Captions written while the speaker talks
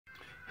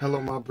Hello,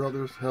 my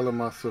brothers. Hello,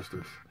 my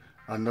sisters.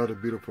 Another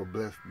beautiful,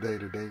 blessed day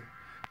today.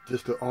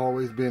 Just to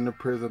always be in the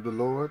presence of the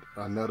Lord.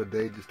 Another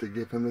day just to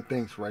give him the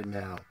thanks right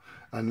now.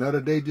 Another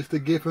day just to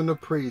give him the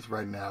praise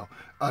right now.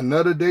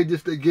 Another day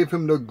just to give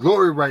him the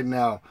glory right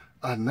now.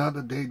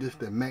 Another day just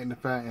to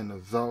magnify and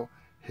exalt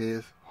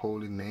his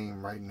holy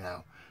name right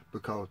now.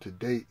 Because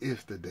today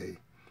is the day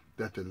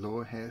that the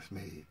Lord has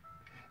made.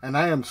 And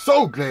I am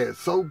so glad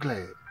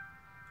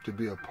to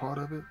be a part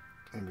of it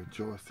and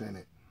rejoice in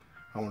it.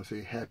 I want to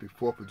say happy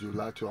 4th of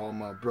July to all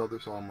my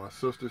brothers, all my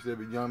sisters,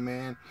 every young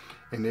man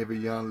and every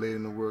young lady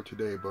in the world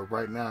today. But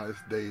right now, it's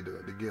the day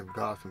to give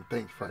God some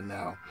thanks right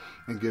now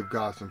and give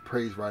God some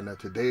praise right now.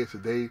 Today is the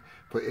day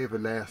for every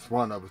last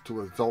one of us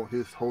to exalt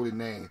his holy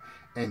name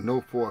and know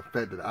for a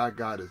fact that our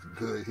God is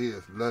good. He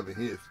is loving.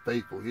 He is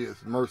faithful. He is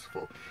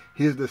merciful.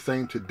 He is the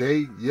same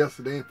today,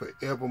 yesterday, and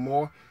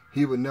forevermore.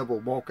 He will never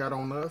walk out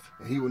on us,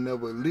 and he will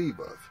never leave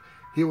us.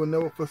 He will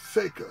never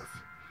forsake us.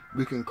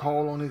 We can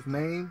call on his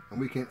name and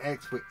we can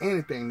ask for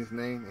anything in his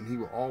name and he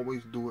will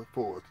always do it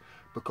for us.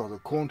 Because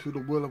according to the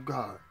will of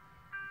God,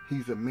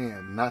 he's a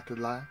man not to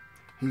lie.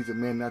 He's a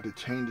man not to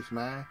change his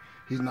mind.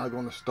 He's not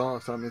going to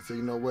start something and say,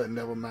 you know what,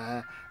 never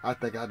mind. I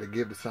think I ought to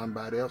give to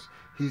somebody else.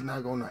 He's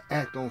not going to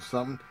act on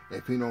something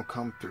if he don't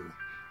come through.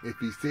 If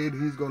he said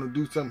he's going to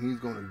do something, he's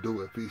going to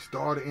do it. If he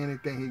started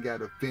anything, he got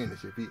to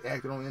finish. If he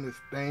acted on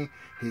anything,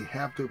 he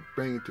have to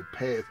bring it to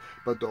pass.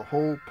 But the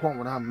whole point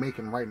what I'm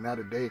making right now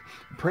today,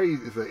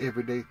 praise is an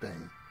everyday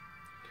thing.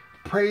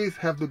 Praise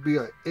have to be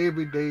an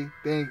everyday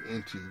thing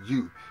into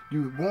you.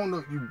 You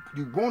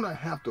wanna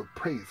have to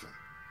praise him.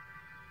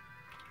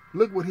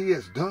 Look what he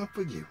has done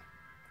for you.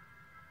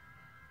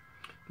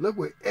 Look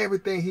what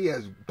everything he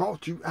has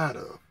brought you out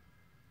of.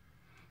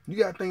 You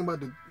got to think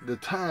about the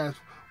times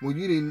when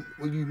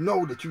you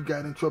know that you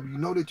got in trouble, you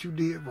know that you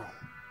did wrong.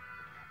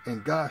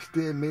 And God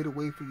still made a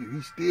way for you.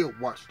 He still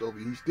watched over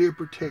you. He still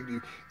protected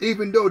you.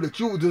 Even though that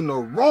you was in the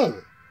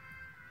wrong.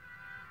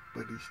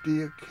 But he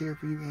still cared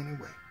for you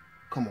anyway.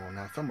 Come on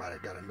now, somebody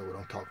got to know what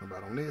I'm talking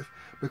about on this.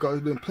 Because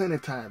there's been plenty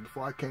of times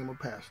before I came a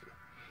pastor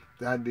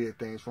that I did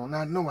things wrong.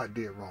 I know I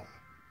did wrong.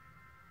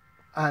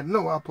 I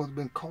know I was supposed to have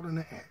been caught in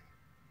the act.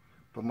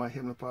 But my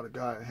Heavenly Father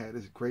God had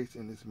his grace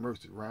and his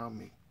mercy around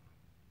me.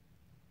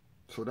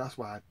 So that's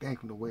why I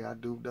thank him the way I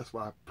do. That's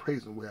why I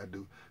praise him the way I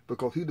do.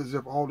 Because he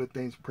deserves all the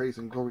things, praise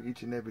and glory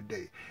each and every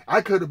day.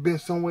 I could have been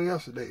somewhere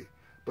else today.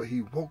 But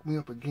he woke me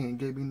up again,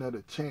 gave me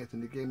another chance,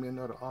 and he gave me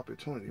another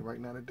opportunity right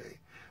now today.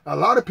 A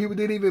lot of people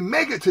didn't even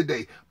make it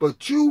today.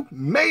 But you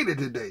made it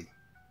today.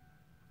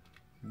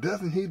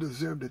 Doesn't he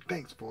deserve the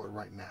thanks for it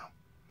right now?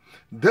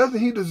 Doesn't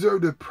he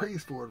deserve the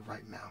praise for it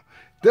right now?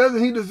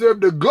 Doesn't he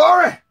deserve the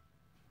glory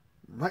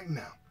right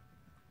now?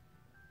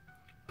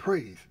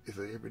 Praise is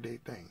an everyday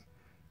thing.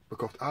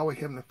 Because our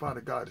Heavenly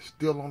Father God is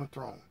still on the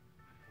throne.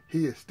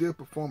 He is still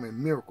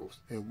performing miracles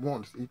and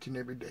wonders each and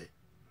every day.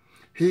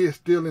 He is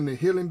still in the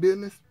healing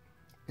business,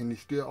 and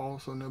he's still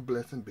also in the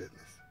blessing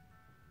business.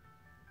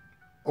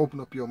 Open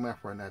up your mouth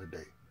right now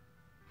today.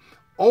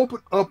 Open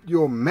up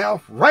your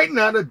mouth right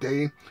now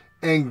today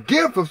and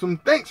give him some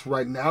thanks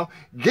right now.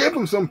 Give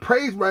him some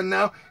praise right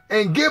now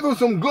and give him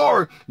some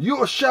glory.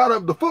 You'll shout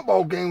if the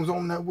football game was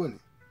on that,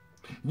 wouldn't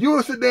it? You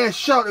will sit there and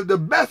shout if the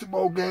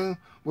basketball game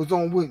was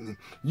on with me.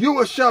 You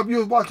will shout if you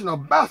was watching a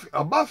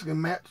basketball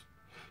match.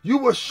 You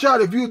will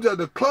shout if you was at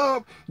the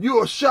club. You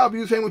will shout if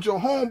you was hanging with your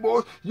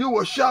homeboys. You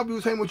will shout if you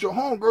was hanging with your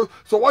homegirls.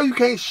 So why you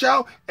can't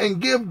shout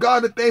and give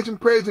God the thanks and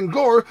praise and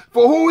glory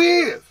for who he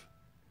is?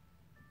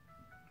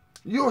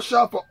 You'll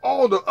shout for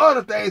all the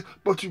other things,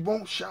 but you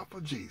won't shout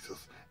for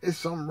Jesus. There's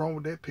something wrong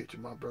with that picture,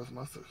 my brothers and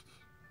my sisters.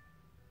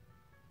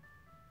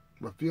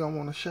 But if you don't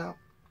want to shout,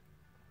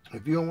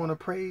 if you don't want to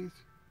praise,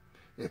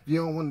 if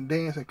you don't want to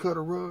dance and cut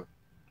a rug,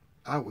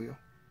 I will.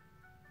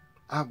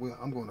 I will.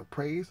 I'm going to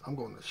praise. I'm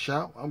going to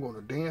shout. I'm going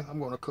to dance. I'm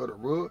going to cut a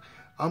rug.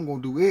 I'm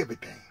going to do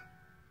everything.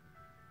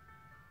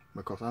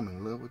 Because I'm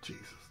in love with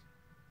Jesus.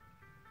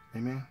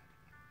 Amen.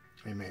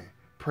 Amen.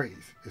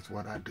 Praise is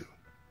what I do.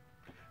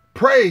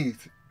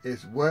 Praise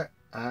is what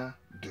I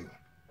do.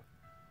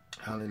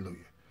 Hallelujah.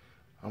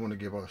 I want to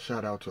give a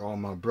shout out to all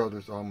my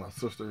brothers, all my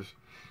sisters,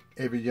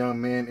 every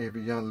young man,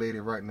 every young lady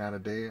right now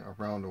today,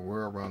 around the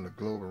world, around the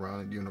globe,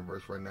 around the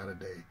universe right now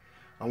today.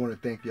 I want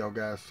to thank y'all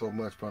guys so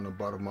much from the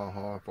bottom of my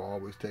heart for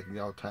always taking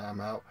y'all time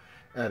out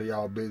out of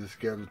y'all busy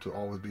schedule to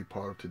always be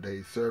part of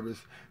today's service.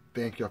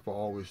 Thank y'all for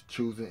always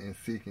choosing and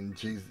seeking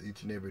Jesus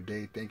each and every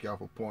day. Thank y'all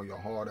for pouring your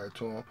heart out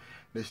to him.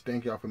 Just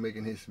thank y'all for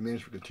making his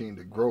ministry continue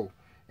to grow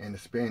and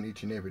expand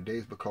each and every day.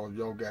 It's because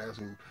y'all guys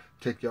who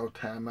take y'all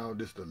time out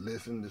just to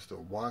listen, just to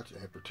watch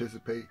and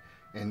participate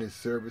in this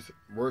service.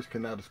 Words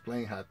cannot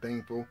explain how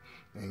thankful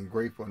and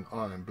grateful and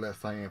honored and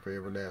blessed I am for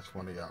every last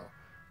one of y'all.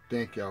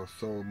 Thank y'all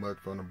so much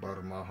from the bottom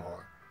of my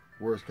heart.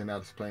 Words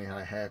cannot explain how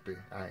happy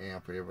I am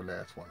for every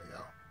last one of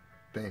y'all.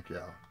 Thank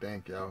y'all.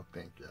 Thank y'all.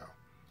 Thank y'all.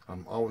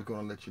 I'm always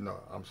going to let you know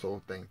I'm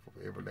so thankful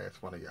for every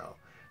last one of y'all.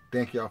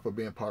 Thank y'all for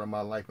being part of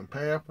my life and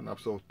path, and I'm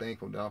so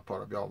thankful that I'm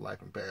part of y'all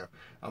life and path.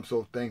 I'm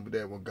so thankful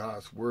that when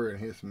God's word and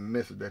his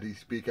message that he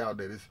speak out,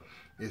 that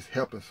it's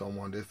helping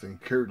someone, it's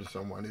encouraging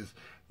someone, it's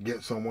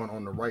getting someone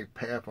on the right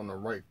path, on the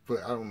right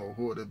foot. I don't know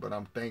who it is, but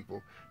I'm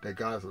thankful that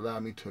God's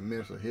allowed me to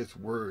minister his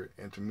word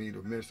and to me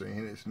to minister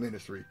in his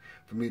ministry,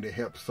 for me to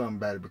help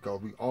somebody,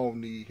 because we all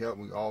need help.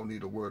 We all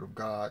need the word of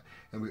God,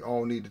 and we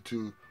all need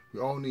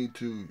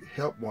to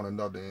help one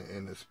another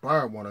and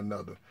inspire one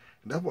another.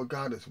 And that's what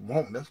God is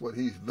wanting. That's what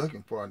he's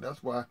looking for. And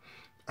that's why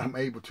I'm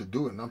able to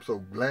do it. And I'm so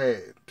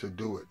glad to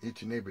do it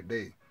each and every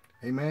day.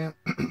 Amen.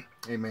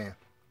 Amen.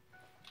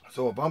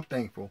 So if I'm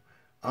thankful,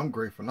 I'm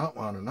grateful, and I'm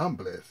honored, and I'm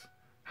blessed,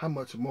 how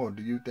much more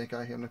do you think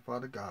our Heavenly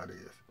Father God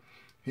is?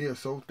 He is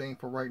so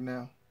thankful right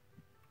now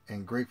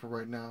and grateful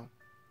right now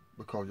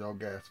because y'all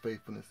guys'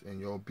 faithfulness and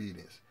your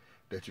obedience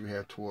that you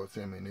have towards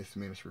him in this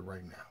ministry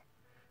right now.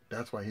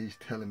 That's why he's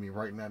telling me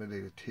right now today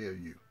to tell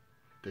you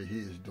that he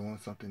is doing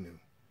something new.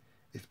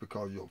 It's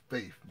because of your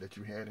faith that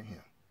you had in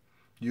him,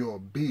 your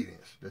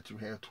obedience that you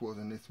have towards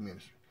in this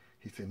ministry.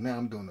 He said, now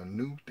I'm doing a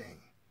new thing.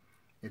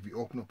 If you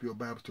open up your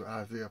Bibles to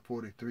Isaiah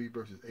 43,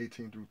 verses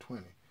 18 through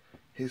 20,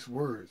 his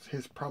words,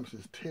 his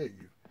promises tell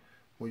you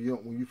when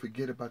you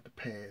forget about the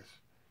past,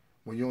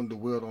 when you don't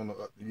dwell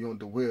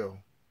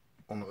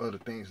on the other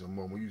things no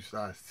more, when you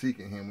start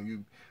seeking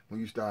him,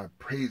 when you start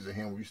praising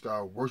him, when you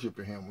start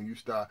worshiping him, when you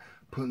start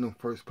putting him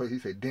first place, he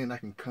said, then I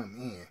can come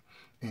in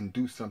and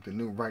do something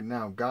new. Right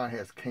now, God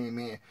has came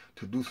in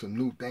to do some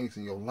new things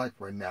in your life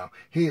right now.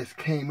 He has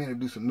came in to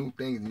do some new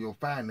things in your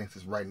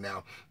finances right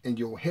now, in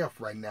your health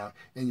right now,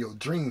 in your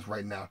dreams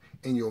right now,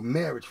 in your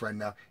marriage right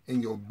now,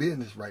 in your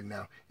business right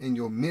now, in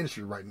your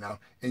ministry right now,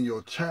 in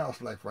your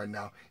child's life right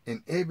now,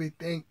 in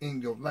everything in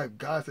your life.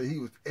 God said he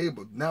was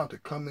able now to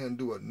come in and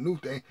do a new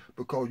thing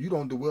because you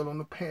don't dwell on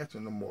the past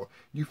anymore.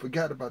 You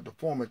forgot about the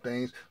former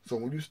things. So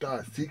when you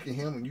start seeking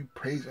him, when you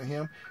praising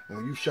him, and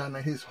when you shout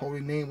out his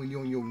holy name, when you're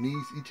on your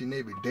knees each and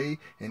every day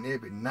and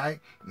every night,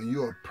 when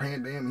you are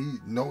praying to him,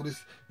 he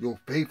noticed your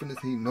faithfulness,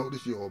 he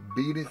noticed your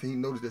obedience, he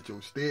noticed that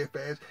you're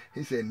steadfast.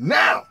 He said,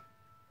 now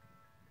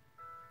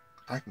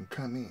I can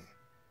come in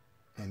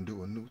and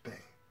do a new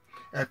thing.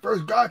 At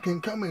first, God can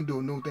come in and do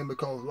a new thing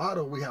because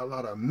we have a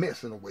lot of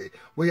mess in the way.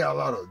 We have a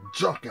lot of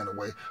junk in the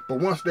way. But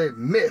once that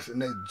mess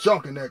and that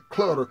junk and that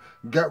clutter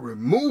got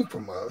removed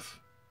from us,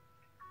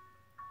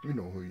 you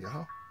know who you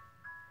are.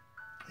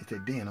 He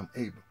said, then I'm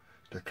able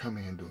to come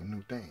in and do a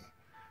new thing.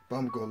 But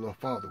I'm going to go a little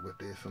farther with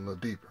this, a little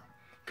deeper.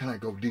 Can I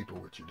go deeper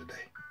with you today?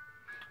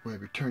 Well,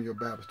 if you turn your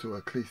Bibles to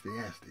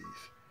Ecclesiastes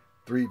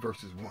 3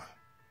 verses 1.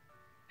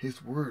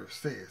 His word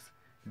says,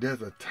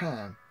 there's a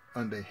time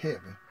under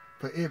heaven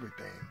for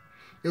everything.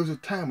 It was a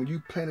time when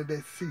you planted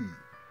that seed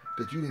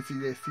that you didn't see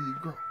that seed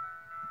grow.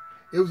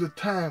 It was a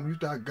time when you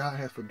thought God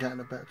has forgotten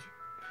about you.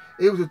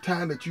 It was a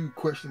time that you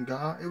questioned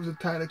God. It was a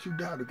time that you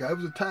doubted God. It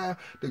was a time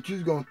that you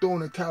was going to throw in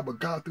the towel, but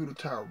God threw the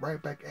towel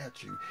right back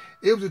at you.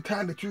 It was a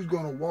time that you was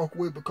going to walk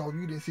away because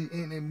you didn't see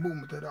any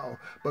movement at all.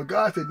 But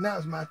God said, now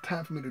is my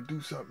time for me to do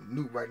something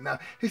new right now.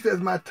 He says,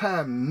 my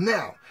time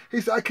now.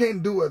 He said, I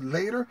can't do it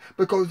later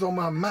because it's on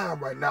my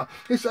mind right now.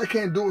 He said, I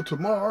can't do it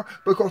tomorrow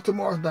because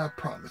tomorrow's not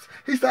promised.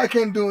 He said, I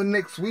can't do it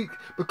next week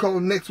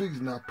because next week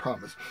is not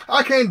promised.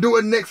 I can't do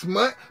it next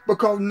month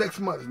because next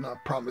month is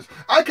not promised.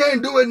 I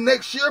can't do it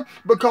next year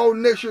because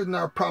next year is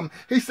not promised.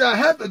 He said, I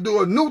have to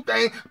do a new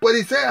thing, but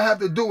he said, I have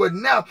to do it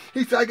now.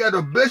 He said, I got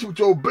to bless you with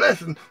your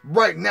blessing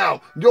right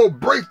now, your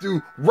breakthrough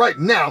right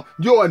now,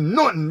 your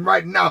anointing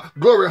right now.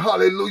 Glory,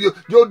 hallelujah.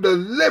 Your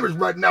deliverance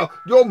right now,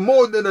 your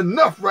more than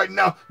enough right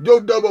now,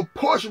 your double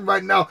portion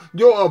right now,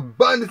 your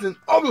abundance and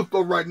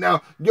overflow right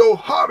now, your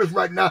harvest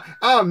right now.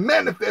 I'm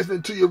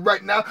manifesting to you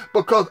right now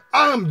because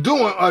I'm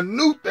doing a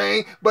new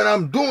thing, but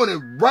I'm doing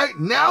it right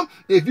now.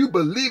 If you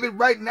believe it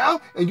right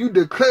now and you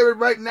declare it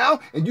right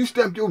now and you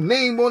stamp your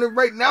name on it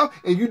right now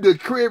and you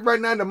declare it right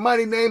now in the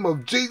mighty name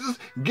of Jesus,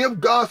 give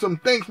God some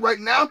thanks right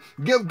now.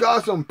 Give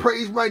God some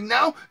praise right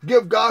now.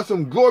 Give God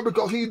some glory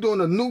because he's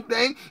doing a new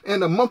thing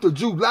in the month of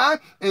July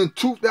in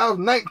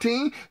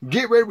 2019.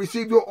 Get ready to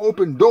receive your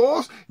open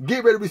doors.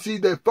 Get ready to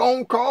receive that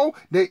phone call,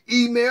 that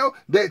email,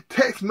 that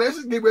text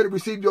message. Get ready to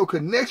receive your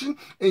connection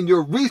and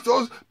your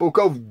resources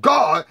because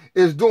God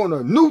is doing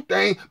a new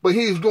thing, but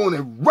he's doing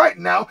it right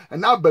now.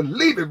 And I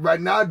believe it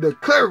right now. I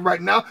declare it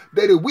right now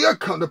that it will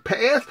come to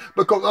pass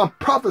because I'm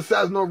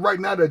prophesying on right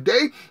now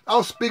today.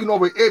 I'm speaking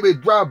over every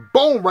dry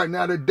bone right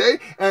now today,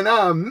 and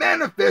I'm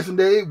manifesting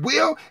that it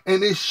will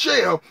and it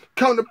shall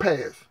come to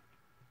pass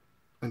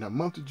in the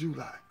month of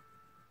July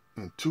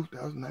in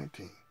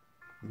 2019.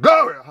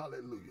 Glory,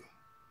 hallelujah.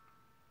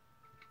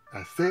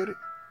 I said it,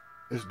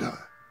 it's done.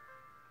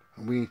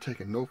 And we ain't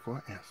taking no for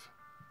an answer.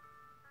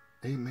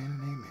 Amen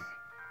and amen.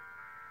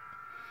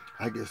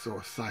 I get so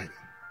excited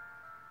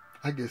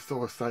I get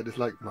so excited. It's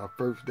like my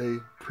first day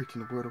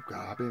preaching the word of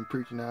God. I've been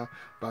preaching now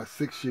about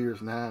 6 years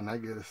now, and I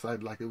get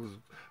excited like it was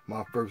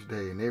my first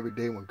day. And every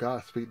day when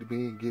God speaks to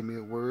me and give me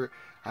a word,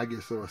 I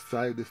get so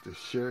excited just to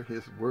share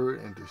his word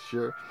and to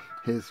share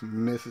his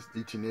message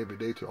each and every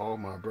day to all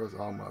my brothers,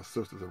 all my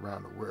sisters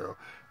around the world.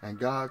 And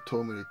God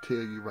told me to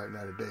tell you right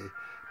now today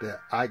that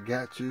I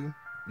got you,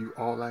 you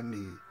all I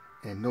need,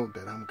 and know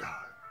that I'm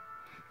God.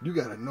 You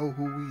got to know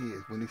who he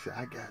is when he said,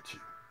 I got you.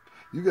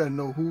 You got to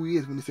know who he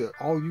is when he said,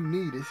 all you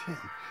need is him.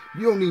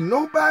 You don't need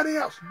nobody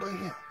else but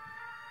him.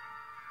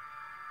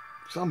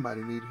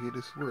 Somebody need to hear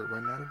this word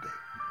right now today.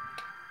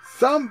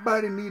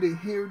 Somebody need to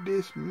hear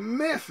this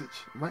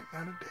message right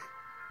now today.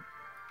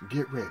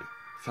 Get ready.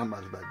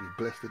 Somebody's about to be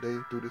blessed today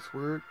through this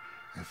word,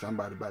 and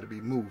somebody's about to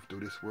be moved through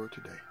this word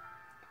today.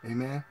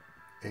 Amen?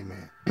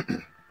 Amen.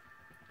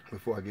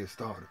 Before I get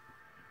started,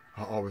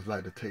 I always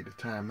like to take the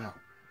time out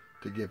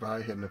to give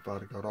our Heavenly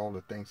Father God all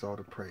the thanks, all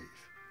the praise,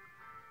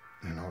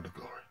 and all the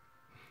glory.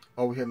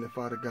 Oh, Heavenly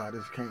Father God, I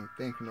just can't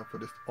thank you for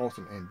this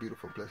awesome and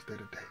beautiful blessed day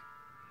today.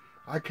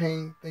 I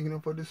can't thank you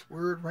for this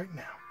word right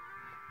now.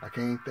 I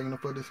can't thank you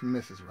for this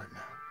message right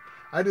now.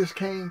 I just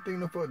can't thank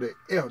you for the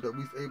air that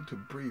we're able to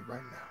breathe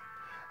right now.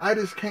 I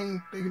just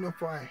can't thank you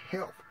for our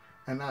health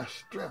and our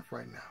strength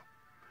right now.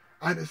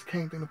 I just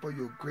can't thank you for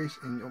your grace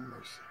and your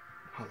mercy.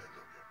 Hallelujah.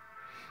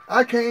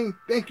 I can't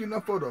thank you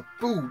enough for the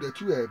food that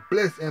you have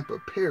blessed and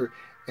prepared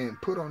and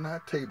put on our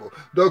table.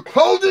 The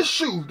clothes and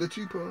shoes that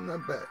you put on our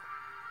back.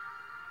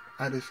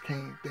 I just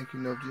can't thank you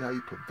enough how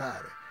you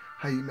provided,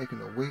 how you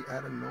making a way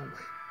out of no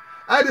way.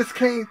 I just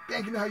can't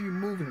thank you how you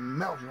moving the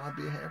mountains on our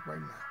behalf right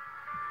now.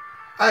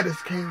 I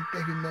just can't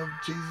thank you enough,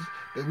 Jesus,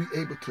 that we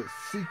able to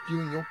seek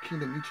you in your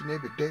kingdom each and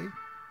every day,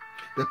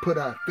 that put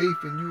our faith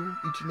in you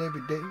each and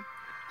every day,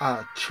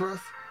 our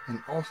trust,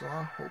 and also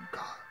our hope,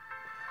 God.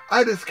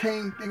 I just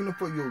can't thank you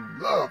for your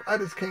love. I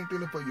just can't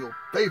thank you for your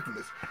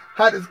faithfulness.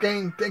 I just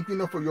can't thank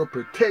you for your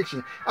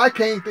protection. I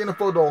can't thank you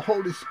for the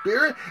Holy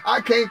Spirit.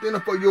 I can't thank you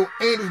for your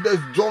angels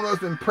that's joining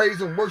us in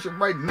praise and worship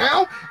right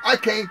now. I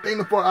can't thank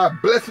you for our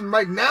blessing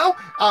right now,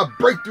 our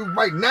breakthrough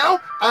right now,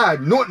 our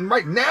anointing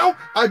right now,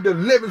 our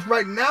deliverance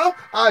right now,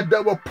 our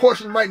double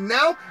portion right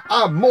now,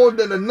 our more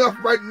than enough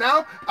right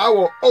now,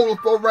 our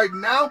overflow right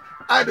now.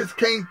 I just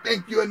can't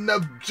thank you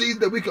enough, Jesus,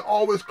 that we can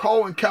always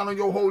call and count on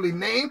your holy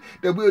name,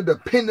 that we're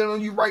dependent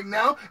on you right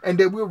now, and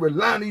that we're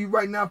relying on you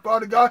right now,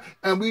 Father God.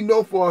 And we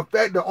know for a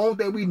fact the only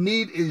thing we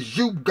need is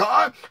you,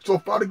 God. So,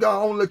 Father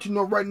God, I want to let you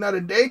know right now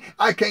today,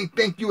 I can't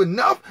thank you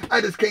enough. I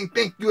just can't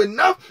thank you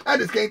enough. I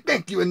just can't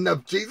thank you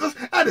enough, Jesus.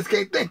 I just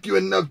can't thank you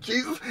enough,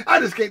 Jesus. I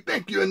just can't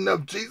thank you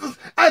enough, Jesus.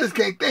 I just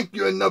can't thank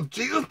you enough,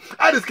 Jesus.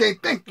 I just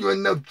can't thank you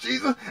enough,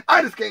 Jesus.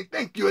 I just can't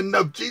thank you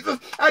enough, Jesus.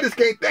 I just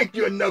can't thank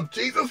you enough,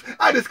 Jesus.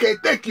 I just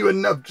can't thank you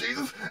enough,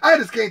 Jesus. I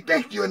just can't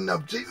thank you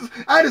enough, Jesus.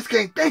 I just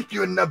can't thank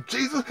you enough,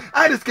 Jesus.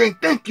 I just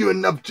can't thank you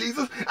enough,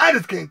 Jesus. I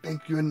just can't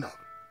thank you enough.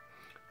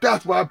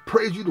 That's why I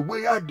praise you the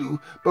way I do,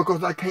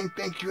 because I can't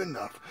thank you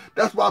enough.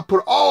 That's why I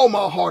put all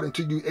my heart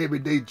into you every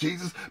day,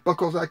 Jesus,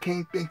 because I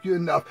can't thank you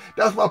enough.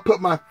 That's why I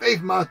put my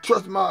faith, my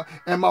trust,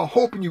 and my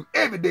hope in you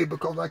every day,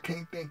 because I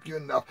can't thank you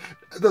enough.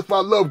 That's why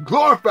I love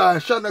glorifying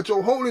and shouting out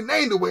your holy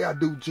name the way I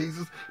do,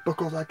 Jesus,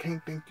 because I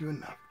can't thank you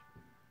enough.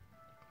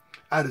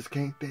 I just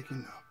can't thank you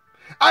enough.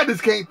 I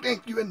just can't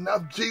thank you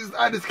enough, Jesus.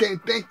 I just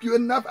can't thank you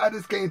enough. I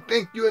just can't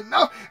thank you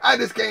enough. I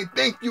just can't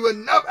thank you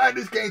enough. I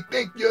just can't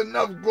thank you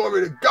enough.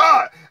 Glory to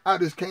God. I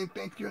just can't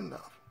thank you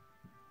enough.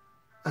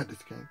 I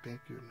just can't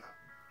thank you enough.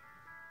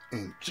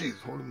 In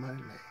Jesus' holy mighty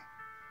name,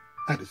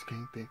 I just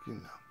can't thank you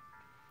enough.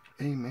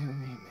 Amen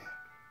and amen.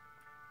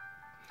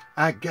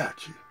 I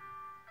got you.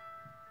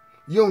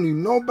 You don't need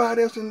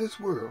nobody else in this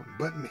world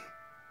but me.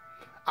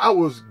 I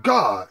was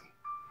God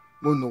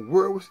when the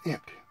world was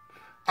empty.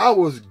 I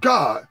was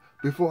God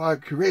before I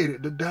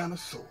created the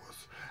dinosaurs.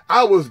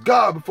 I was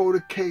God before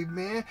the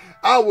caveman.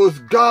 I was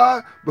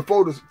God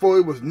before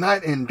it was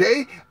night and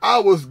day. I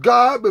was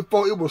God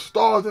before it was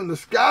stars in the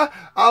sky.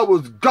 I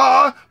was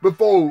God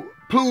before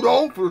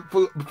Pluto,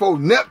 before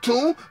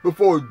Neptune,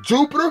 before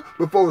Jupiter,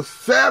 before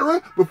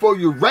Saturn, before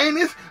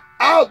Uranus.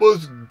 I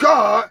was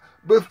God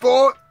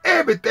before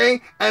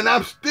everything, and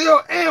I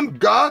still am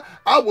God.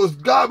 I was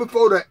God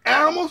before the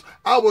animals.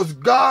 I was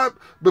God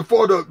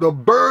before the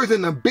birds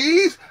and the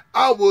bees.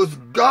 I was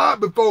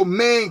God before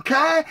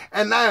mankind,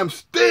 and I am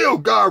still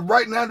God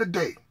right now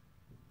today.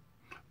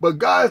 But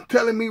God's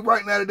telling me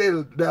right now today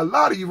that a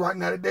lot of you right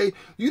now today,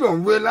 you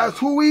don't realize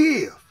who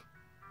he is.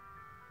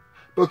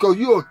 Because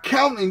you're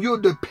counting, you're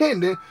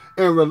dependent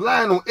and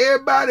relying on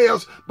everybody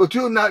else, but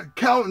you're not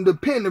counting,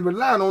 dependent,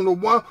 relying on the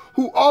one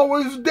who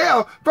always was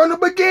there from the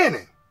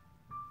beginning.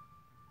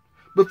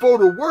 Before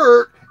the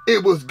word,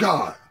 it was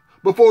God.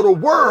 Before the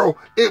world,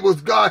 it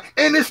was God.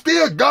 And it's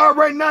still God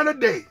right now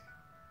today.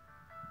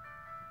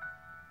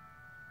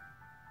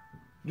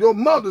 Your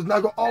mother's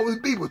not going to always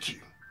be with you.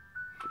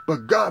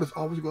 But God is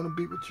always going to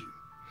be with you.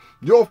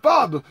 Your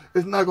father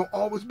is not going to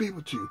always be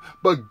with you,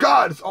 but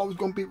God is always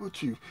going to be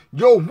with you.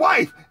 Your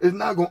wife is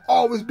not going to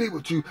always be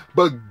with you,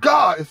 but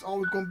God is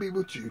always going to be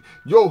with you.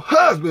 Your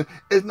husband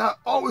is not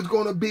always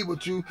going to be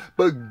with you,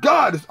 but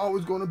God is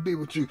always going to be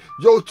with you.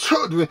 Your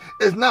children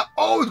is not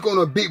always going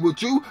to be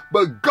with you,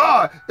 but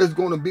God is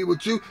going to be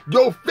with you.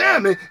 Your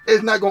family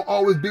is not going to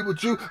always be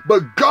with you,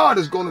 but God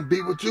is going to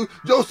be with you.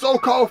 Your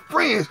so-called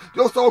friends,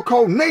 your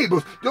so-called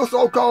neighbors, your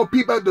so-called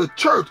people at the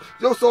church,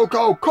 your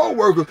so-called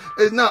co-workers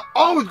is not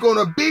always going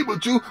to be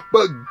with you,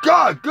 but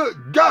God,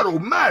 good God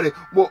Almighty,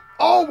 will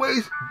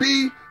always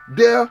be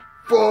there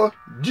for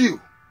you.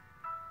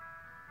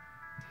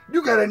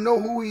 You got to know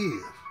who he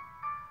is.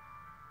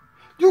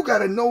 You got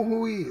to know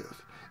who he is.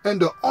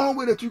 And the only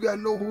way that you got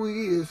to know who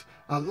he is,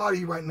 a lot of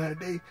you right now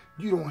today,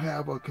 you don't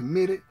have a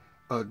committed,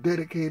 a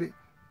dedicated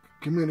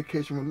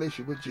communication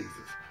relationship with Jesus.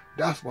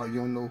 That's why you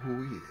don't know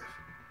who he is.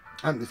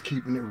 I'm just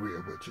keeping it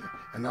real with you,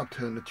 and I'm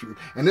telling the truth.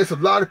 And there's a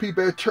lot of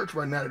people at church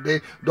right now today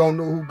don't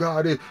know who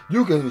God is.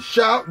 You can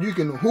shout, you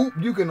can hoop,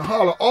 you can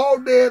holler all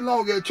day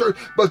long at church,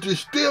 but you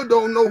still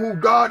don't know who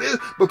God is,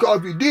 because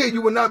if you did,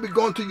 you would not be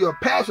going to your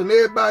pastor and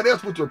everybody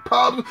else with your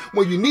problems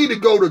when you need to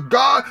go to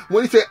God,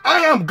 when he said, I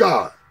am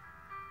God.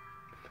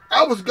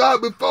 I was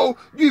God before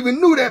you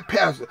even knew that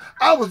pastor.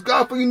 I was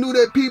God before you knew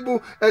that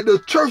people at the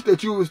church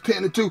that you was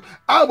tending to.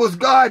 I was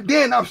God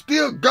then. I'm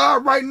still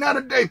God right now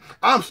today.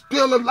 I'm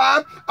still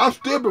alive. I'm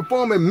still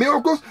performing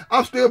miracles.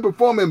 I'm still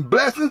performing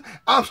blessings.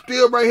 I'm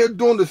still right here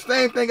doing the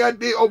same thing I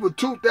did over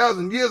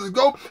 2,000 years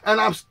ago.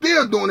 And I'm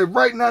still doing it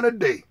right now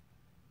today.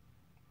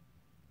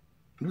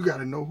 You got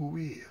to know who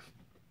he is.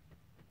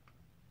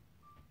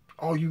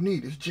 All you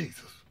need is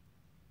Jesus.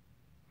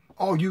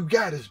 All you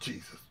got is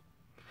Jesus.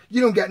 You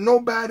don't got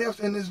nobody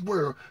else in this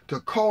world to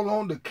call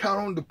on, to count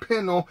on,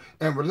 depend on,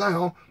 and rely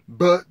on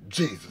but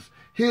Jesus.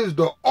 He is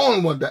the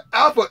only one, the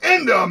Alpha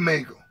and the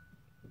Omega.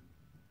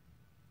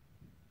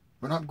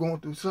 When I'm going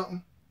through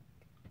something,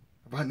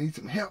 if I need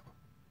some help,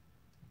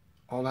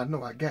 all I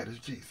know I got is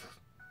Jesus.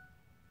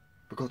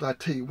 Because I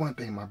tell you one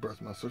thing, my brothers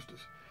and my sisters,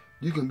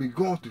 you can be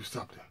going through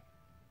something.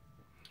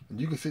 And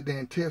you can sit there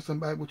and tell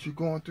somebody what you're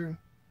going through.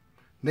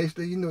 Next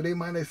thing you know, they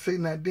might not say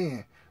not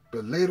then,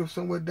 but later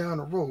somewhere down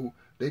the road,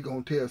 they're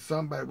going to tell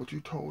somebody what you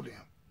told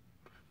them.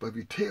 But if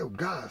you tell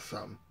God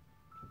something,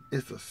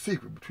 it's a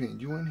secret between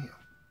you and him.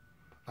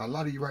 A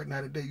lot of you right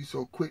now today, you're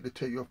so quick to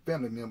tell your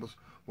family members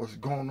what's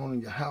going on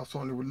in your house,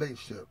 on the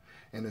relationship.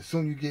 And as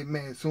soon as you get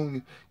mad, as soon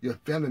as your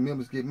family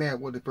members get mad,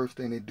 what's the first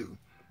thing they do?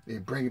 They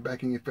bring it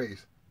back in your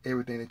face,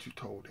 everything that you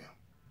told them.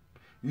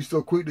 You're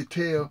so quick to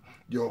tell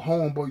your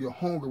homeboy, your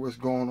homegirl what's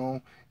going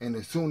on, and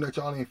as soon as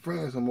y'all ain't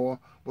friends no more,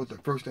 what's the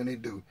first thing they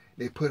do?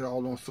 They put it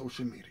all on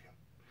social media.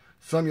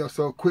 Some of y'all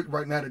so quick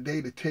right now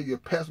today to tell your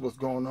pastor what's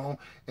going on,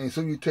 and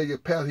soon you tell your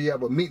pastor you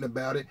have a meeting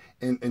about it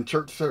in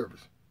church service.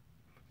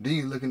 Then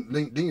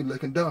you're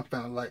looking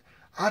dumbfounded like,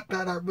 I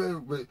thought I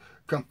really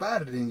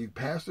confided in you,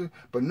 pastor,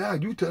 but now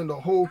you telling the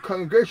whole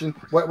congregation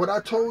what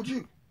I told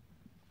you.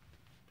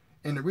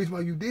 And the reason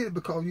why you did it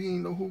because you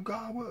didn't know who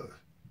God was.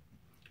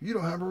 You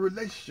don't have a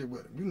relationship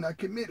with him. You're not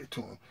committed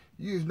to him.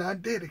 You're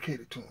not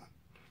dedicated to him.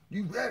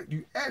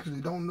 You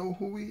actually don't know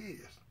who he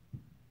is.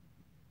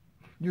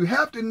 You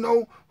have to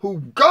know who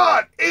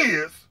God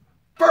is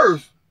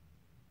first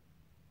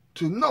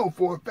to know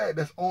for a fact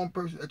that's the only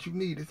person that you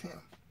need is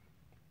him.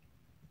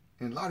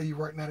 And a lot of you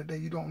right now today,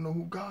 you don't know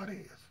who God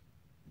is.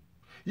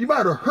 You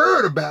might have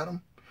heard about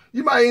him.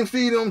 You might even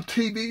see it on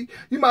TV.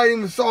 You might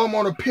even saw him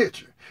on a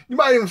picture. You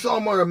might even saw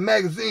him on a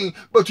magazine,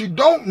 but you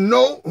don't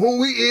know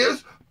who he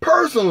is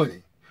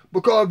personally.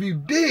 Because if you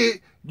did,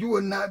 you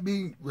would not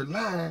be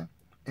relying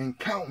and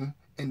counting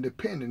and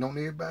dependent on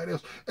everybody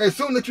else. As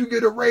soon as you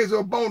get a raise or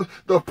a bonus,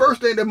 the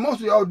first thing that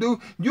most of y'all do,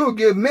 you'll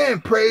give man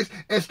praise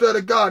instead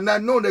of God,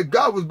 not knowing that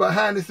God was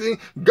behind the scene.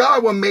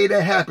 God one made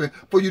that happen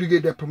for you to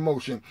get that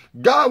promotion.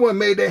 God one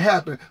made that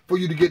happen for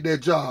you to get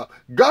that job.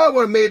 God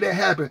one made that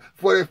happen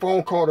for that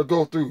phone call to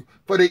go through,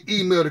 for that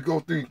email to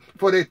go through,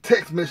 for that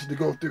text message to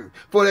go through,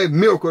 for that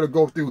miracle to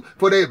go through,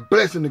 for that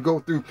blessing to go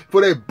through, for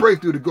that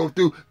breakthrough to go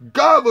through.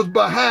 God was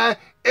behind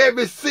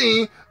every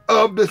scene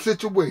of the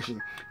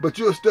situation. But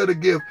you'll still to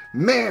give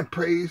man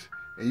praise,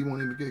 and you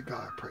won't even give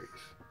God praise.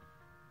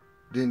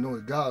 Didn't know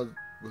that God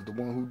was the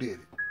one who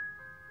did it.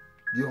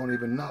 You don't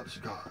even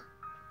acknowledge God,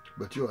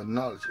 but you'll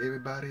acknowledge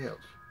everybody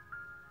else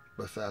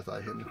besides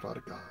our Heavenly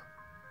Father God.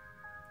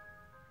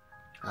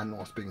 I know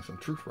I'm speaking some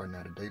truth right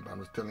now today, but I'm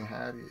just telling you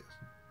how it is.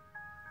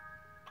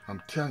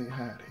 I'm telling you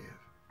how it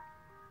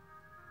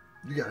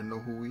is. You got to know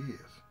who he is.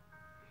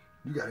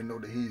 You got to know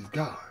that he's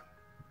God.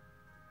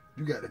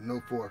 You got to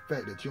know for a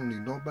fact that you don't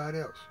need nobody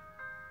else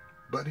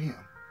but him.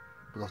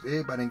 Because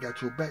everybody ain't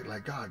got your back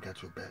like God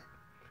got your back.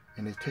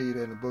 And they tell you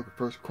that in the book of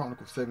 1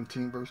 Chronicles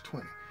 17 verse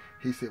 20.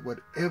 He said,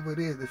 whatever it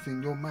is that's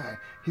in your mind,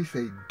 he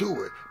said,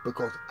 do it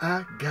because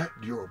I got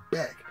your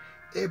back.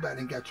 Everybody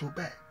ain't got your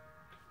back.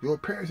 Your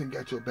parents ain't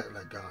got your back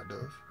like God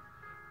does.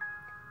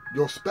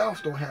 Your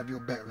spouse don't have your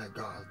back like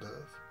God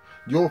does.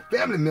 Your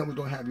family members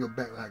don't have your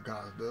back like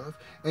God does.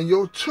 And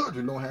your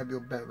children don't have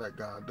your back like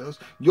God does.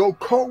 Your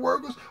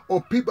co-workers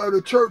or people at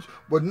the church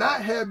will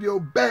not have your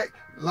back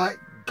like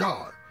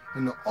God.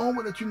 And the only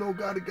way that you know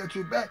God to get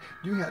your back,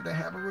 you have to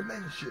have a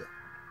relationship.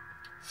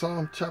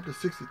 Psalm chapter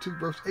 62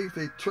 verse 8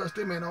 says, trust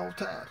him at all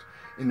times.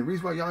 And the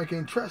reason why y'all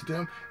can't trust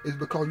him is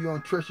because you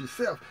don't trust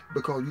yourself,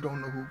 because you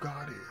don't know who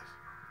God is.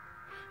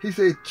 He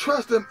said,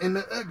 trust him in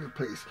the ugly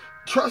place.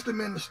 Trust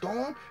him in the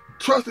storm.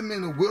 Trust him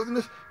in the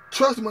wilderness.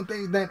 Trust him when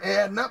things not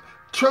adding up.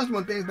 Trust him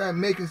when things not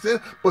making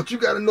sense. But you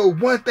got to know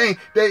one thing,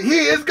 that he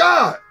is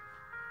God.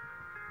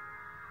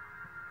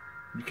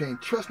 You can't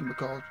trust him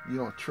because you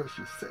don't trust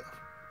yourself.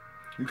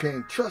 You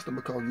can't trust him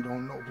because you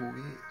don't know who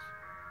he is.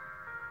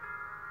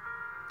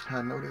 How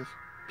I know this?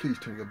 Please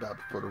turn your Bible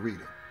for the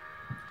reading.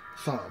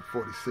 Psalm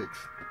 46.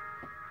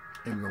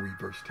 And we're going to read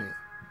verse 10.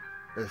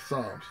 That's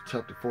Psalms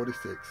chapter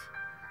 46.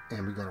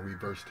 And we're going to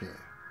read verse 10.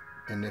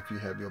 And if you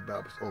have your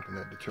Bibles open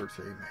at the church,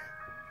 say amen.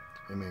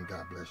 Amen.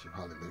 God bless you.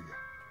 Hallelujah.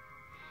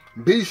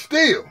 Be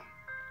still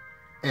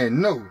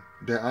and know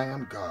that I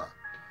am God.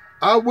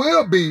 I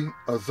will be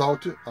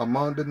exalted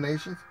among the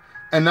nations,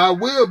 and I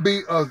will be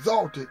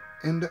exalted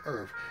in the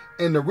earth.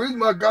 And the reason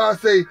why God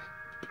say,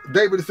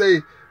 David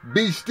say,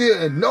 be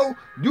still and know,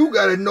 you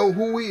got to know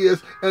who he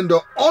is. And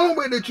the only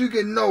way that you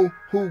can know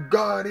who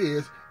God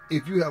is,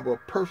 if you have a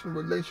personal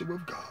relationship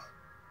with God.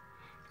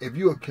 If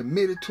you are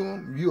committed to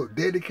him, if you are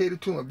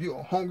dedicated to him, if you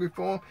are hungry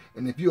for him,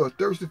 and if you are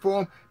thirsty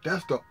for him,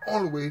 that's the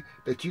only way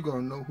that you're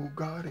going to know who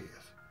God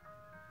is.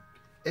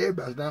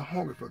 Everybody's not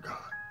hungry for God.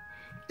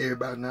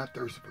 Everybody's not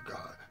thirsty for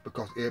God,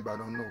 because everybody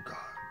don't know God.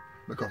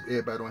 Because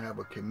everybody don't have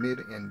a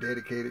committed and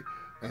dedicated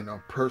and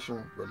a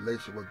personal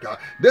relationship with God.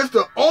 That's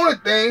the only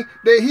thing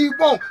that he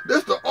wants.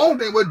 That's the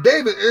only thing what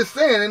David is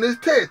saying in this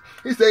text.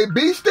 He said,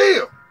 be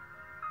still.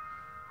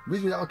 The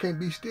reason y'all can't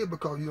be still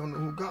because you don't know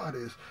who God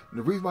is. And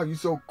the reason why you're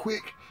so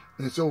quick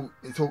and so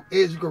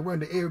edgy, you go run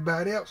to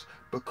everybody else,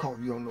 because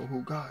you don't know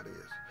who God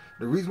is.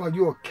 The reason why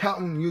you're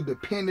counting, you're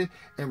dependent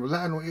and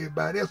relying on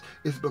everybody else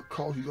is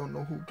because you don't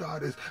know who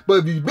God is. But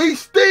if you be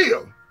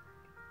still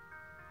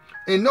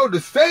and know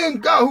the same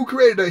God who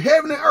created the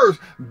heaven and earth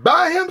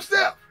by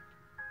himself,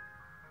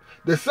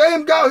 the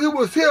same God who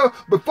was here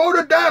before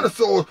the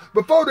dinosaurs,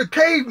 before the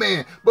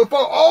caveman,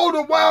 before all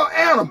the wild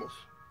animals,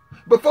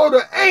 before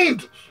the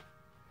angels,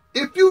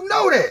 if you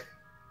know that,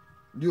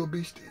 you'll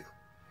be still.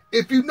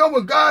 If you know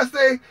what God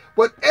say,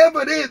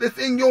 whatever it is that's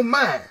in your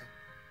mind,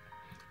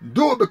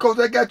 do it because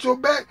I got your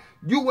back.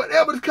 You,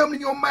 whatever's coming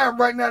in your mind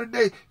right now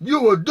today, you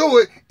will do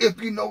it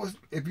if you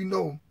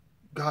know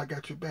God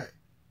got your back.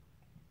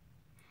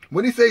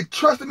 When he say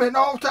trust him at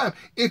all times,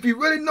 if you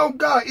really know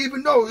God,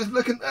 even though it's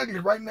looking ugly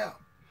right now,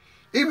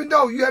 even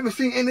though you haven't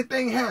seen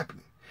anything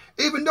happening,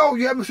 even though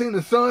you haven't seen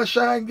the sun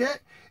shine yet,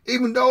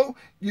 even though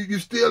you're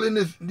still in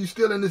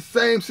this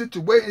same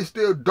situation, it's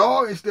still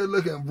dark, it's still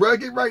looking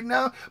rugged right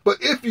now. But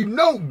if you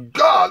know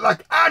God,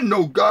 like I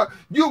know God,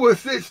 you will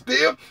sit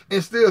still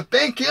and still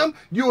thank him.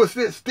 You will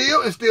sit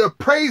still and still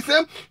praise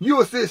him. You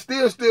will sit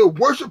still and still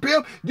worship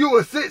him. You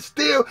will sit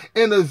still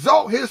and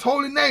exalt his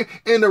holy name.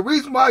 And the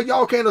reason why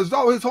y'all can't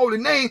exalt his holy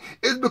name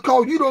is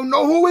because you don't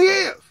know who he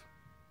is.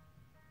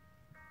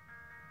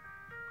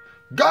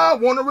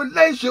 God wants a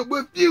relationship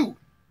with you.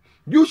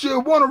 You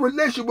should want a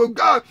relationship with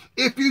God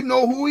if you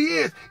know who he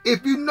is.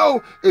 If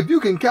you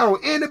can count on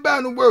anybody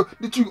in the world,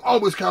 that you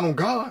always count on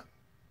God.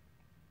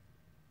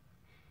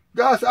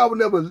 God said, I will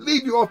never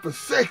leave you or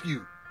forsake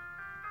you.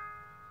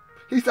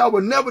 He said, I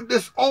will never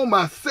disown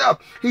myself.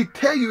 He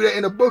tell you that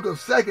in the book of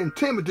 2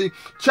 Timothy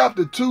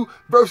chapter 2,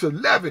 verse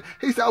 11.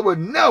 He said, I will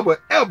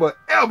never, ever,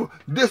 ever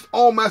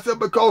disown myself,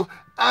 because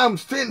I'm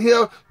sent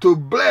here to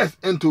bless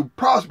and to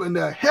prosper and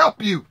to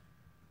help you.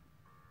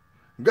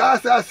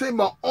 God said, I sent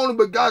my only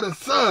begotten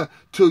son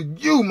to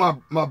you,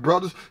 my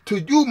brothers, to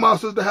you, my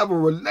sisters, to have a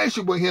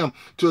relationship with him,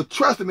 to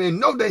trust him and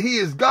know that he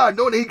is God,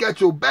 know that he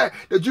got your back,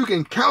 that you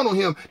can count on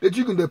him, that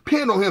you can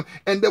depend on him,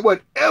 and that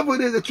whatever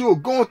it is that you are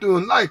going through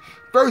in life,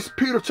 1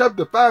 Peter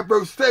chapter 5,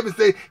 verse 7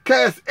 say,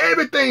 cast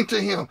everything to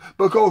him,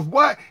 because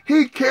what?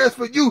 He cares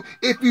for you.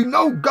 If you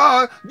know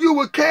God, you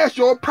will cast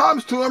your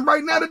problems to him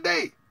right now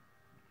today.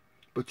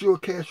 But you will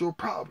cast your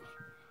problems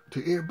to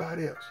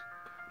everybody else.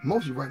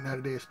 Mostly right now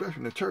today, especially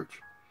in the church.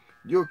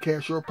 You'll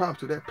cast your problems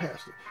to that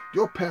pastor.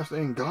 Your pastor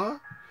ain't God.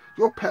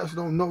 Your pastor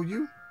don't know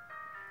you.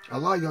 A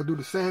lot of y'all do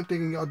the same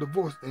thing in y'all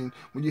divorce and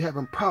when you're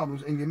having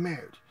problems in your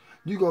marriage.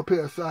 You go pay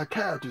a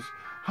psychiatrist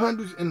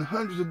hundreds and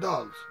hundreds of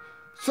dollars.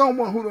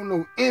 Someone who don't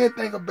know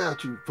anything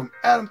about you from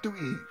Adam through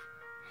Eve.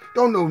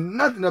 Don't know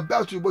nothing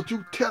about you but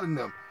you telling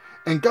them.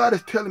 And God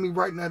is telling me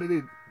right now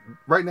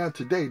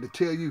today to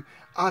tell you,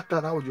 I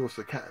thought I was your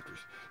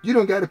psychiatrist. You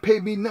don't got to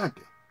pay me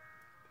nothing.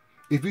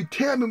 If you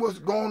tell me what's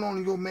going on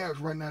in your marriage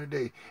right now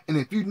today, and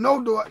if you know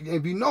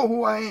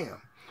who I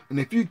am, and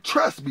if you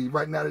trust me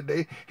right now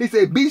today, he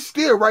said, be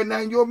still right now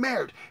in your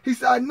marriage. He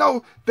said, I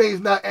know things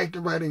not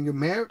acting right in your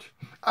marriage.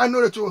 I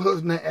know that your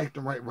husband ain't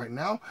acting right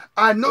now.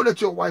 I know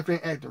that your wife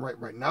ain't acting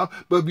right now.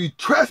 But if you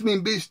trust me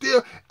and be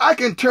still, I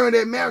can turn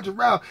that marriage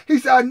around. He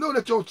said, I know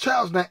that your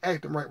child's not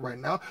acting right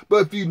now.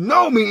 But if you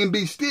know me and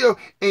be still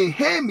and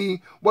hand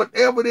me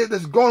whatever it is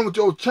that's going with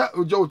your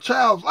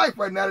child's life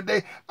right now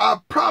today, I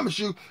promise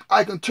you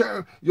I can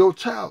turn your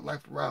child's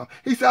life around.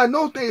 He said, I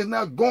know things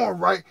not going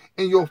right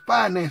in your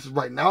finances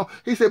right now.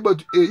 He said,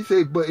 but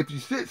if you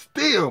sit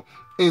still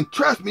and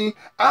trust me,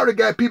 I already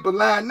got people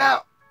lined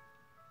up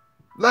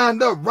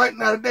right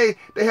now today.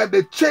 They have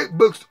their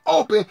checkbooks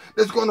open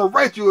that's going to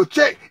write you a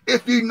check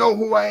if you know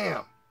who I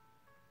am.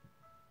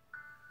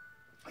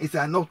 He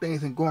said, I know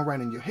things ain't going right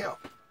in your health.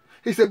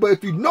 He said, but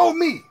if you know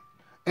me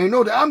and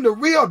know that I'm the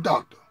real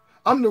doctor,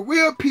 I'm the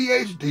real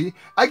PhD,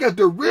 I got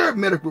the real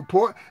medical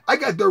report, I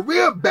got the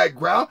real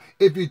background.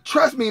 If you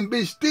trust me and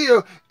be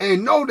still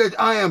and know that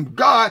I am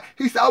God,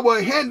 he said, I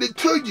will hand it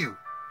to you.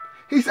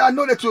 He said, I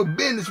know that your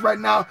business right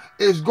now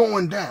is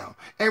going down.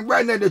 And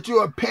right now that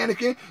you're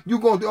panicking, you're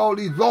going through all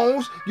these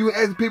loans, you're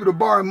asking people to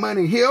borrow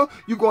money here,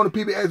 you're going to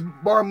people to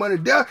borrow money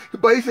there.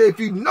 But he said, if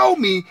you know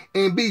me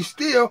and be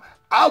still,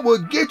 I will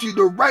get you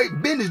the right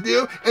business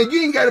deal and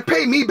you ain't got to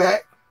pay me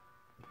back.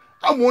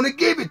 I want to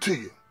give it to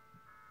you.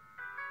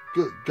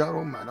 Good God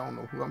Almighty, I don't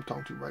know who I'm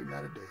talking to right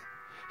now today.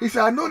 He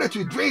said, I know that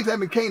your dreams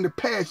haven't came to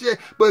pass yet,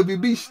 but if you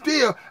be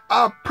still,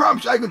 I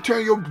promise you I can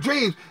turn your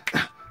dreams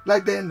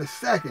like that in a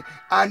second.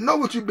 I know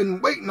what you've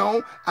been waiting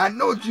on. I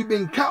know what you've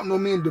been counting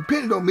on me and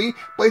depending on me.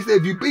 But he said,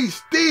 if you be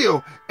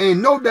still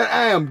and know that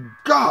I am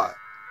God,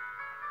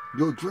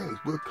 your dreams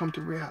will come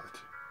to reality.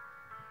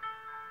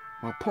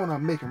 My point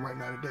I'm making right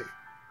now today,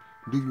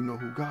 do you know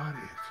who God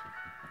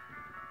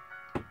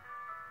is?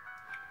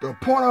 The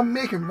point I'm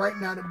making right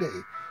now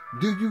today,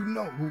 do you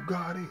know who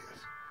God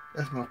is?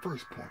 That's my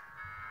first point.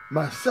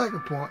 My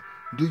second point,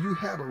 do you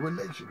have a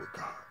relationship with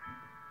God?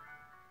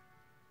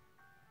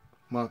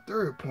 My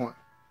third point,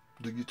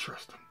 do you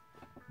trust him?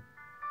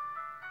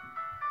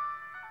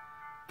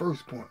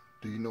 First point,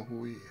 do you know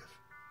who he is?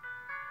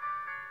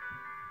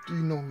 Do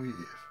you know who he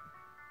is?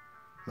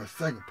 My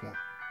second point,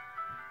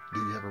 do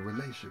you have a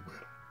relationship with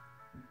him?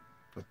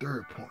 The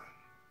third point,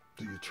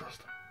 do you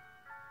trust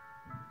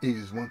him? It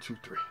is 1, 2,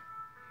 3.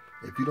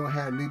 If you don't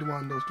have neither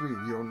one of those three,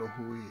 you don't know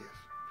who he is.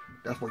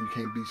 That's why you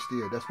can't be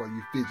still. That's why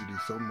you fidgety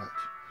so much.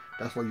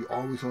 That's why you're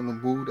always on the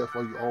move. That's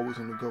why you're always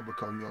on the go,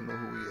 because you don't know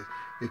who he is.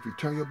 If you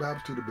turn your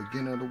Bibles to the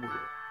beginning of the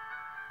world,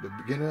 the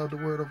beginning of the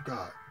word of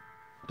God,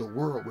 the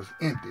world was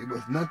empty. It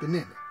was nothing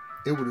in it.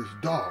 It was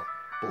dark.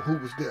 But who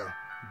was there?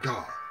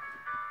 God.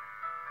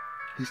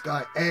 He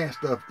started asking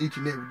stuff each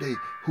and every day.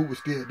 Who was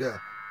still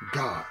there?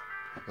 God.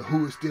 And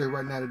who is still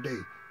right now today?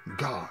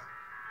 God.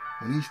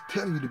 When he's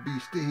telling you to be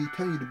still, he's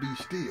telling you to be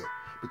still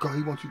because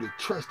he wants you to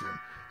trust him.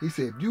 He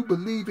said, if you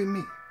believe in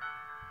me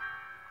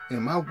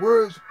and my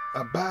words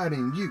abide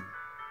in you,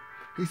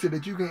 he said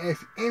that you can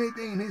ask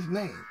anything in his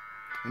name.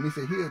 And he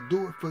said he'll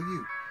do it for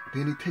you.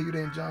 Didn't he tell you that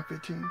in John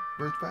 15,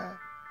 verse 5?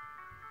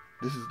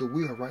 This is the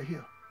will right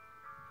here.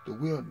 The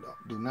will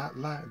do not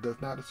lie, does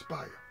not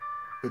expire.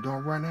 It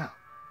don't run out.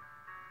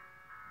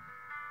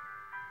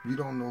 You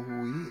don't know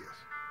who he is.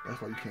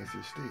 That's why you can't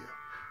sit still.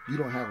 You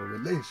don't have a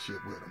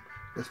relationship with him.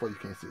 That's why you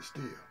can't sit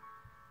still.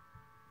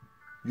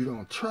 You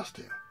don't trust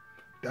him.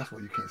 That's why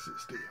you can't sit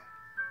still.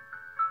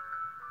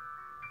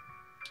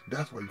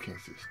 That's why you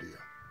can't sit still.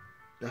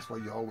 That's why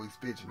you're always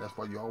fidgeting. That's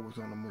why you're always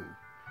on the move.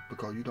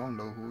 Because you don't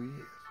know who he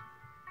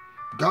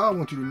is. God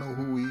wants you to know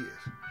who he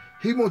is.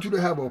 He wants you to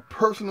have a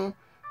personal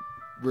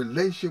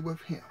relationship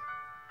with him.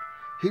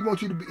 He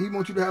wants you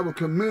to have a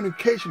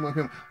communication with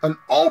him, an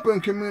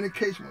open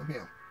communication with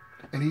him.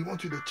 And he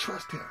wants you to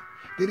trust him.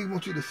 Then he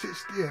wants you to sit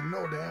still and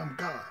know that I'm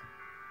God.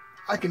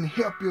 I can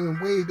help you in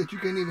ways that you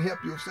can't even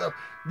help yourself.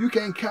 You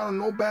can't count on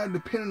nobody,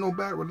 depend on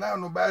nobody, rely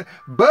on nobody,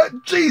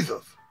 but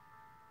Jesus.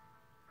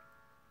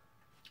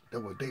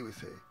 That's what David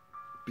said.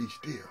 Be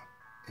still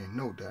and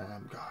know that I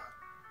am God.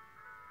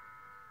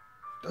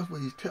 That's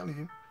what he's telling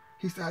you.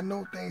 He said, I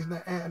know things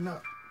not adding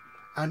up.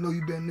 I know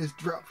you've been in this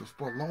drought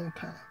for a long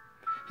time.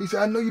 He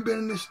said, I know you've been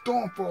in this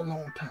storm for a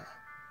long time.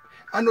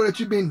 I know that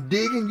you've been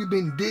digging, and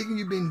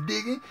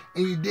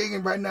you're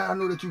digging right now. I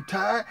know that you're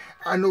tired.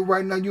 I know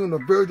right now you're on the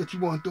verge that you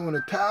want to throw in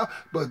the towel.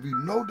 But if you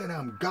know that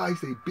I'm God, he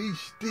said, be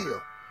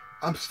still.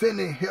 I'm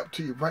sending help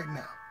to you right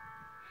now.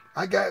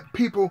 I got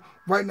people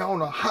right now on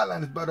the hotline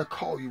that's about to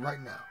call you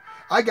right now.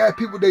 I got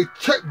people, their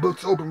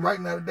checkbooks open right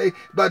now today,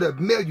 about to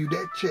mail you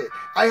that check.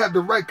 I have the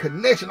right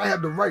connection. I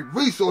have the right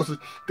resources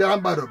that I'm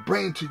about to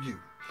bring to you.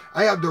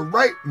 I have the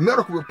right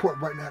medical report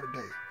right now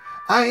today.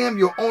 I am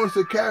your own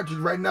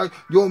psychiatrist right now.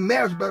 Your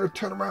marriage is about to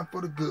turn around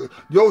for the good.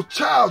 Your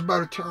child's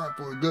about to turn around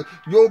for the good.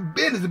 Your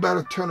business is about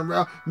to turn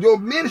around. Your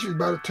ministry is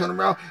about to turn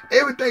around.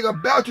 Everything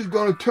about you is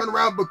going to turn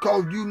around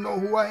because you know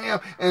who I am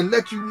and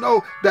let you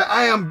know that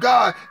I am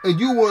God, and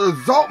you will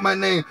exalt my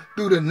name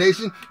through the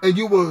nation, and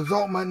you will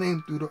exalt my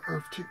name through the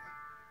earth too.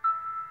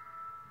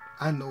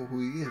 I know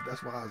who he is.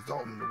 That's why I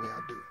exalt him the way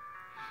I do.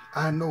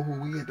 I know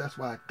who he is. That's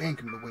why I thank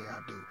him the way I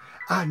do.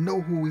 I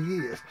know who he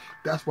is.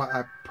 That's why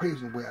I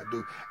praise him the way I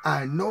do.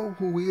 I know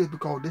who he is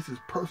because this is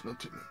personal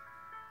to me.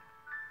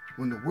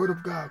 When the word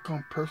of God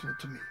comes personal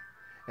to me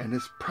and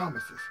his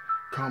promises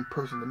come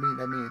personal to me,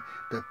 that means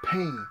the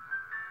pain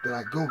that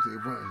I go through,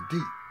 it runs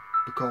deep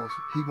because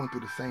he went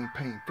through the same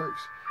pain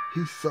first.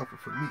 He suffered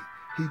for me.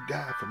 He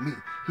died for me.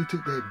 He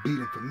took that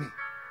beating for me.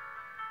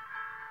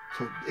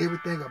 So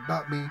everything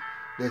about me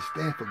that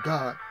stands for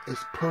God is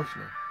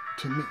personal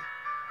to me.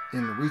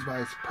 And the reason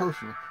why it's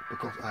personal,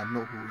 because I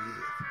know who he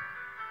is.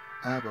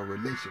 I have a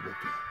relationship with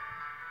him.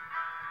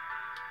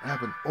 I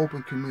have an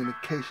open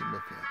communication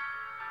with him.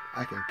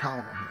 I can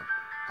count on him.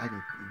 I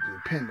can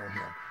depend on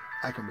him.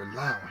 I can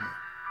rely on him.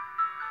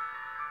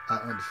 I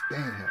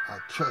understand him. I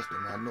trust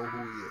him. I know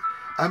who he is.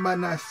 I might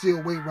not see a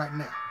way right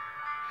now.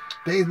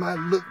 Things might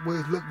look where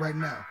it look right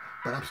now,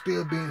 but I'm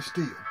still being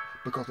still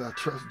because I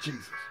trust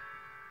Jesus.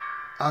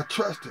 I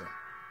trust him.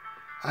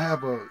 I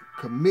have a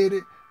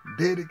committed,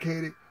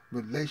 dedicated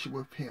relationship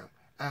with him.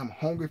 I'm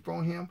hungry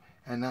for him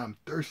and I'm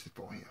thirsty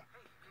for him.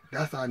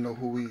 That's how I know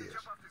who he is.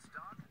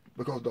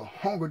 Because the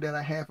hunger that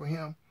I have for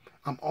him,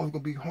 I'm always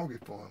going to be hungry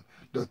for him.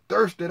 The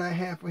thirst that I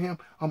have for him,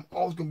 I'm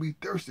always going to be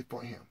thirsty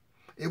for him.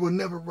 It will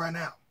never run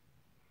out.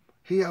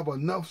 He have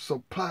enough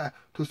supply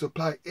to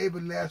supply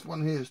every last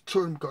one of his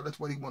children because that's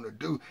what he want to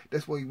do.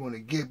 That's what he want to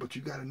give, but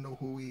you got to know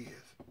who he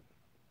is.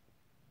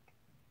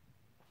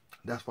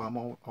 That's why I'm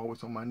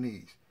always on my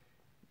knees.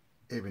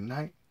 Every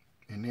night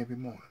and every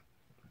morning.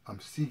 I'm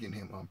seeking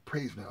him. I'm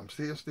praising him. I'm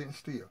still sitting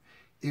still.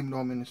 Even though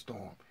I'm in the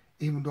storm.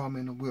 Even though I'm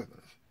in the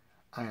wilderness.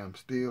 I am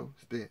still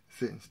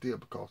sitting still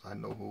because I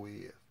know who he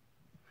is.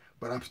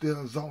 But I'm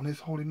still exalting his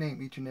holy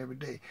name each and every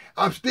day.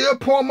 I'm still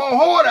pouring my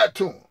heart out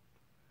to him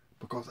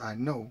because I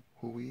know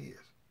who he is.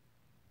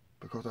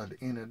 Because at the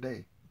end of the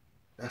day,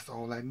 that's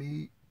all I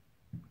need.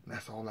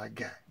 That's all I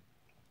got.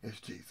 It's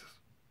Jesus.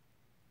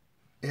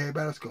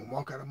 Everybody else can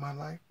walk out of my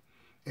life.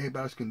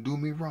 Everybody else can do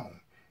me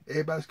wrong.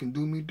 Everybody else can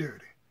do me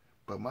dirty.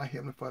 But my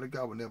Heavenly Father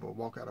God will never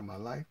walk out of my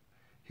life.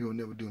 He will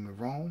never do me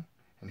wrong.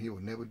 And he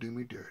will never do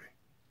me dirty.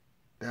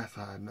 That's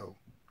how I know.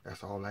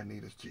 That's all I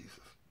need is Jesus.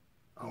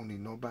 I don't need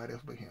nobody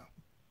else but him.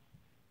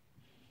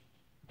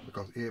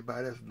 Because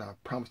everybody else is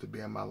not promised to be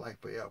in my life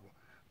forever.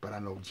 But I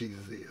know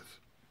Jesus is.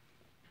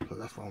 So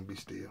that's why I'm going to be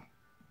still.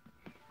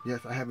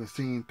 Yes, I haven't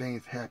seen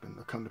things happen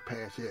or come to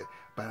pass yet.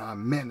 But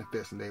I'm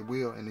manifesting they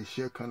will and they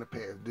shall come to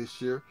pass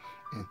this year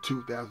in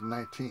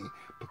 2019.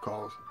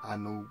 Because I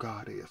know who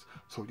God is.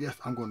 So yes,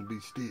 I'm going to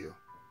be still.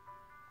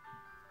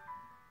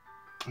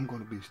 I'm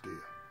going to be still.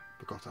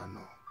 Because I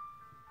know.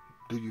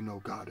 Do you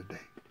know God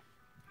today?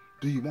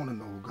 Do you want to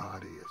know who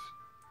God is?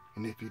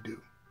 And if you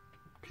do,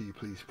 can you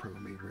please pray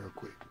with me real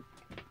quick?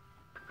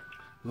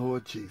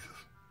 Lord Jesus,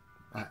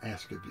 I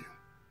ask of you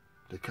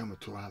to come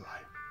into our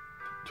life,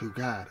 to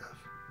guide us,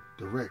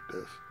 direct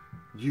us,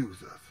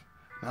 use us.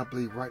 And I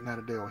believe right now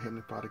today, oh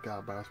Heavenly Father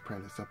God, by us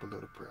praying a simple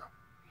little prayer,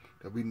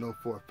 that we know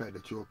for a fact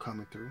that you're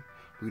coming through.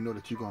 We know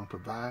that you're going to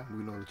provide.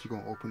 We know that you're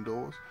going to open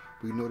doors.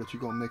 We know that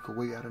you're going to make a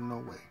way out of no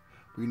way.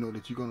 We know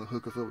that you're going to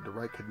hook us up with the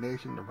right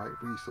connection, the right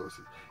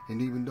resources. And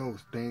even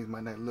those things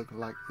might not look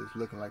like it's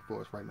looking like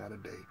for us right now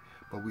today.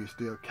 But we're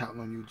still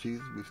counting on you,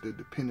 Jesus. We're still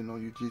depending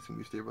on you, Jesus. And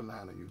we're still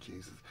relying on you,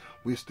 Jesus.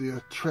 We're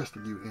still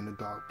trusting you in the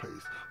dark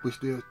place. We're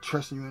still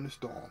trusting you in the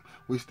storm.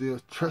 We're still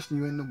trusting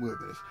you in the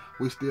wilderness.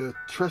 We're still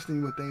trusting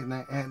you when things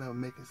not adding up,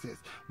 making sense.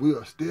 We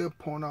are still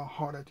pouring our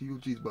heart out to you,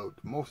 Jesus. But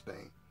the most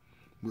thing,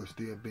 we're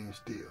still being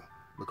still.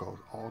 Because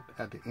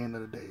at the end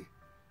of the day,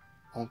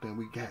 only thing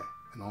we got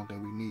and the only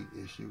thing we need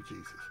is you,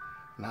 Jesus.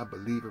 And I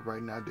believe it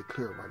right now, I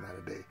declare it right now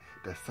today,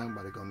 that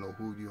somebody's going to know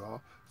who you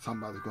are.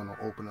 Somebody's going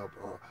to open up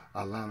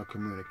a line of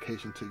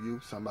communication to you.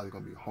 Somebody's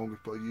going to be hungry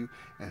for you.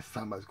 And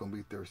somebody's going to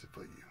be thirsty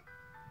for you.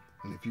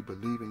 And if you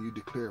believe and you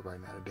declare it right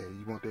now today,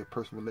 you want that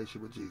personal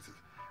relationship with Jesus,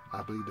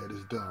 I believe that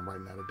it's done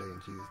right now today in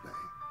Jesus'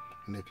 name.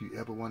 And if you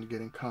ever want to get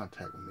in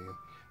contact with me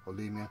or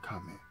leave me a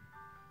comment,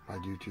 my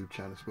YouTube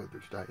channel is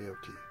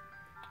Withers.Lt.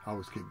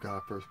 Always keep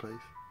God first place.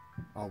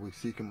 Always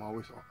seek him,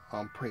 always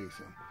praise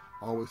him.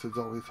 Always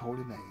exalt his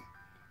holy name.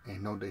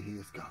 And know that he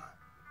is God.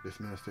 This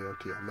Minster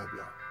Lt, I love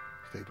y'all.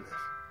 Stay blessed.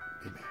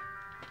 Amen.